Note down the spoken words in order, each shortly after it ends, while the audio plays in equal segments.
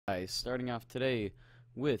Guys, starting off today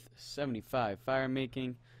with 75 fire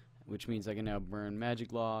making, which means I can now burn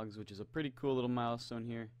magic logs, which is a pretty cool little milestone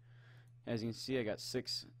here. As you can see, I got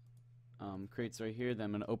 6 crates right here that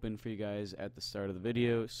I'm going to open for you guys at the start of the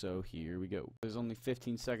video, so here we go. There's only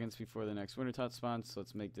 15 seconds before the next wintertodt spawn, so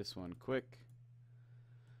let's make this one quick.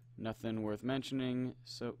 Nothing worth mentioning,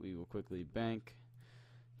 so we will quickly bank,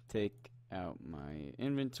 take out my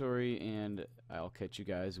inventory, and I'll catch you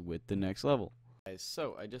guys with the next level. Guys,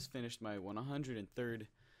 so I just finished my 103rd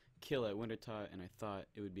kill at wintertodt, and I thought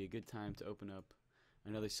it would be a good time to open up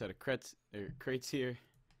another set of crates here.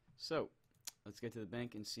 So let's get to the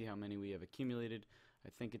bank and see how many we have accumulated. I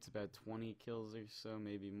think it's about 20 kills or so,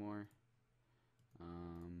 maybe more.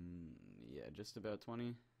 Yeah, just about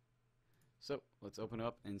 20. So let's open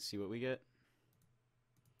up and see what we get.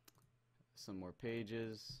 Some more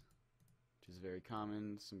pages, which is very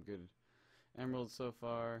common. Some good emeralds so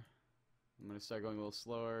far. I'm going to start going a little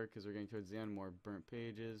slower because we're getting towards the end. More burnt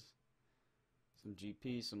pages, some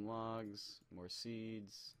GP, some logs, more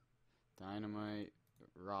seeds, dynamite,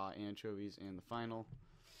 raw anchovies, and the final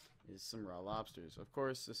is some raw lobsters. Of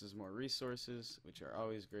course, this is more resources, which are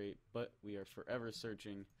always great, but we are forever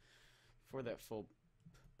searching for that full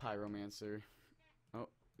pyromancer. Oh,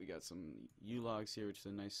 we got some U-logs here, which is a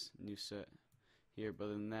nice new set here, but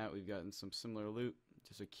other than that, we've gotten some similar loot,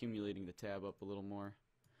 just accumulating the tab up a little more.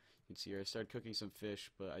 You can see here I started cooking some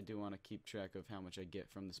fish, but I do want to keep track of how much I get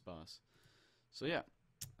from this boss. So yeah,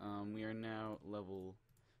 we are now level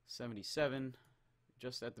 77,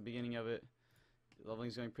 just at the beginning of it. Leveling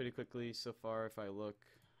is going pretty quickly so far. If I look,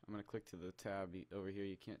 I'm going to click to the tab over here.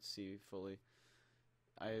 You can't see fully.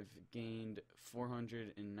 I've gained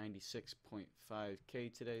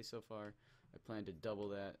 496.5k today so far. I plan to double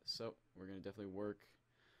that, so we're going to definitely work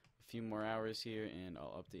a few more hours here, and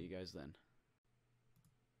I'll update you guys then.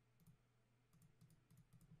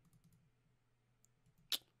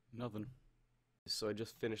 Nothing. So I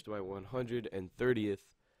just finished my 130th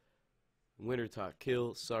wintertodt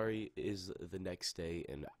kill. Sorry, is the next day,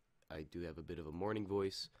 and I do have a bit of a morning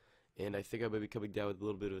voice, and I think I might be coming down with a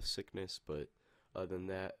little bit of a sickness, but other than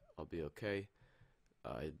that, I'll be okay.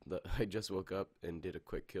 I just woke up and did a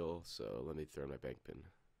quick kill, so let me throw my bank pin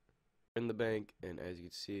in the bank, and as you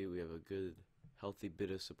can see, we have a good healthy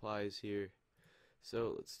bit of supplies here.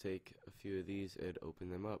 So let's take a few of these and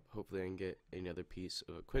open them up. Hopefully I can get another piece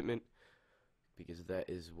of equipment, because that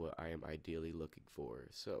is what I am ideally looking for.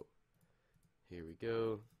 So here we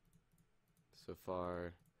go. So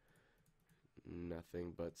far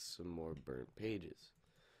nothing but some more burnt pages,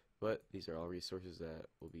 but these are all resources that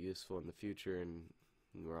will be useful in the future, and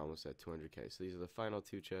we're almost at 200k. So these are the final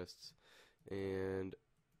 2 chests, and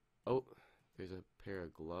oh, there's a pair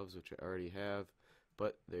of gloves which I already have,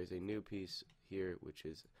 but there's a new piece here which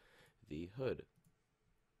is the hood.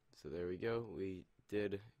 So there we go. We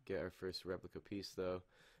did get our first replica piece though,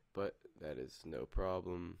 but that is no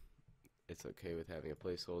problem. It's okay with having a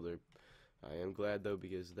placeholder. I am glad though,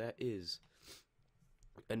 because that is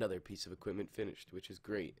another piece of equipment finished, which is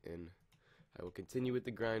great, and I will continue with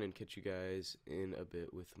the grind and catch you guys in a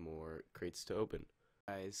bit with more crates to open.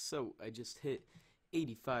 Guys, so I just hit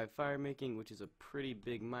 85 fire making, which is a pretty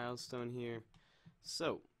big milestone here.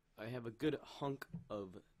 So I have a good hunk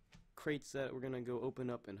of crates that we're gonna go open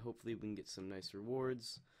up, and hopefully we can get some nice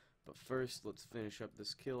rewards. But first, let's finish up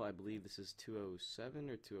this kill. I believe this is 207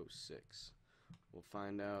 or 206. We'll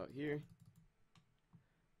find out here.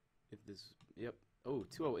 If this, yep. Oh,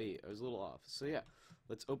 208. I was a little off. So yeah,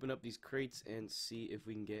 let's open up these crates and see if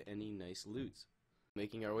we can get any nice loot.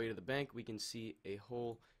 Making our way to the bank, we can see a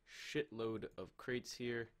whole shitload of crates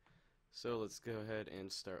here. So let's go ahead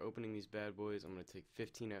and start opening these bad boys. I'm going to take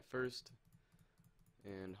 15 at first,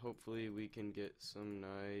 and hopefully we can get some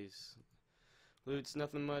nice loot's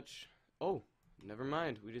nothing much. Oh, never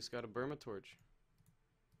mind. We just got a Burma torch.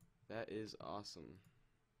 That is awesome.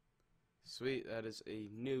 Sweet, that is a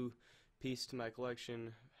new piece to my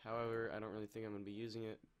collection. However, I don't really think I'm going to be using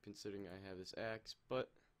it, considering I have this axe,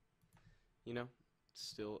 but you know, it's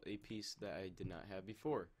still a piece that I did not have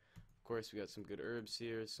before. Of course, we got some good herbs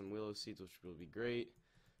here, some willow seeds, which will be great,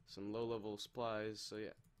 some low-level supplies, so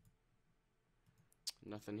yeah.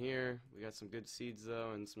 Nothing here. We got some good seeds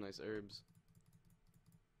though, and some nice herbs.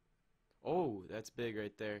 Oh, that's big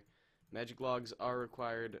right there. Magic logs are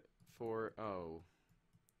required for, oh,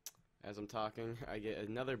 as I'm talking, I get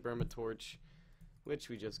another Burma torch, which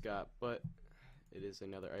we just got, but it is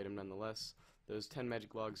another item nonetheless. Those 10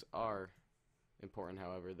 magic logs are important,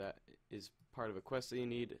 however. That is part of a quest that you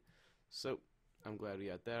need, so I'm glad we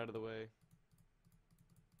got that out of the way.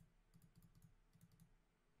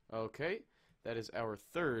 Okay, that is our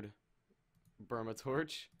 3rd Burma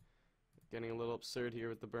torch. getting a little absurd here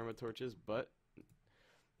with the Burma torches, but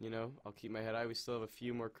you know, I'll keep my head high. We still have a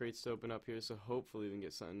few more crates to open up here, so hopefully we can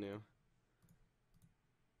get something new.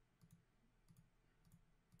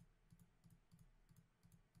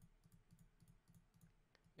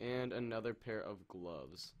 And another pair of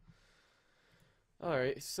gloves.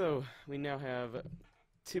 Alright, so we now have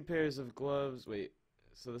 2 pairs of gloves. Wait,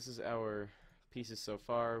 so this is our pieces so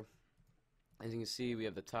far. As you can see, we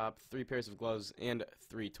have the top 3 pairs of gloves and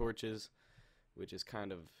 3 torches, which is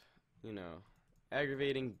kind of, you know,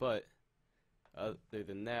 aggravating, but other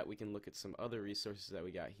than that, we can look at some other resources that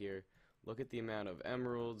we got here. Look at the amount of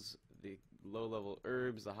emeralds, the low-level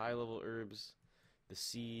herbs, the high-level herbs, the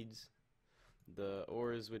seeds, the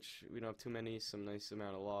ores, which we don't have too many, some nice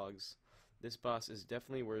amount of logs. This boss is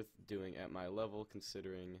definitely worth doing at my level,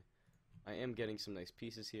 considering I am getting some nice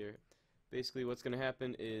pieces here. Basically, what's going to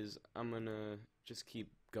happen is I'm going to just keep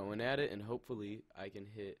going at it, and hopefully I can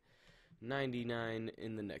hit 99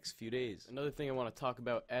 in the next few days. Another thing I want to talk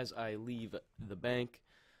about as I leave the bank,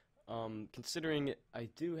 considering I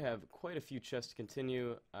do have quite a few chests to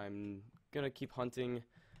continue, I'm going to keep hunting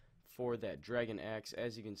for that dragon axe.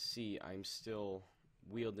 As you can see, I'm still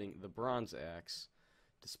wielding the bronze axe,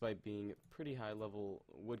 despite being pretty high level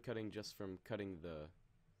woodcutting just from cutting the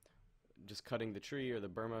tree or the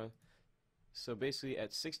Burma. So basically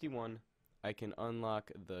at 61 I can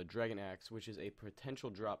unlock the dragon axe, which is a potential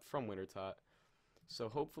drop from wintertodt. So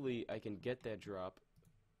hopefully I can get that drop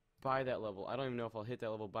by that level. I don't even know if I'll hit that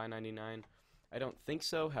level by 99. I don't think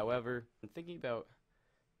so. However, I'm thinking about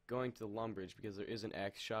going to the Lumbridge because there is an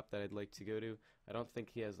axe shop that I'd like to go to. I don't think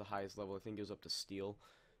he has the highest level. I think it goes up to steel,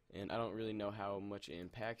 and I don't really know how much it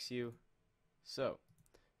impacts you. So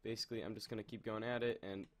basically I'm just going to keep going at it,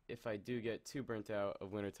 and if I do get too burnt out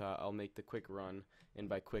of wintertodt, I'll make the quick run, and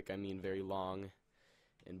by quick I mean very long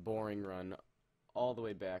and boring run all the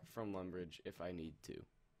way back from Lumbridge if I need to.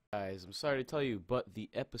 Guys, I'm sorry to tell you, but the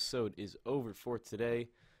episode is over for today.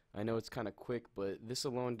 I know it's kind of quick, but this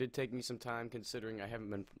alone did take me some time, considering I haven't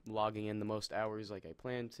been logging in the most hours like I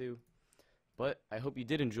planned to. But I hope you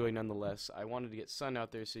did enjoy nonetheless. I wanted to get Sun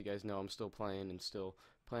out there so you guys know I'm still playing and still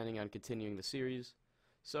planning on continuing the series.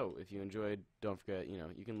 So if you enjoyed, don't forget, you know,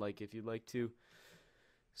 you can like if you'd like to.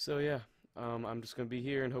 So yeah, I'm just going to be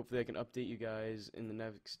here, and hopefully I can update you guys in the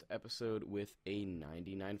next episode with a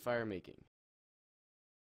 99 fire making.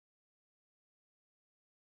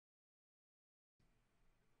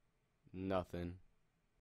 Nothing.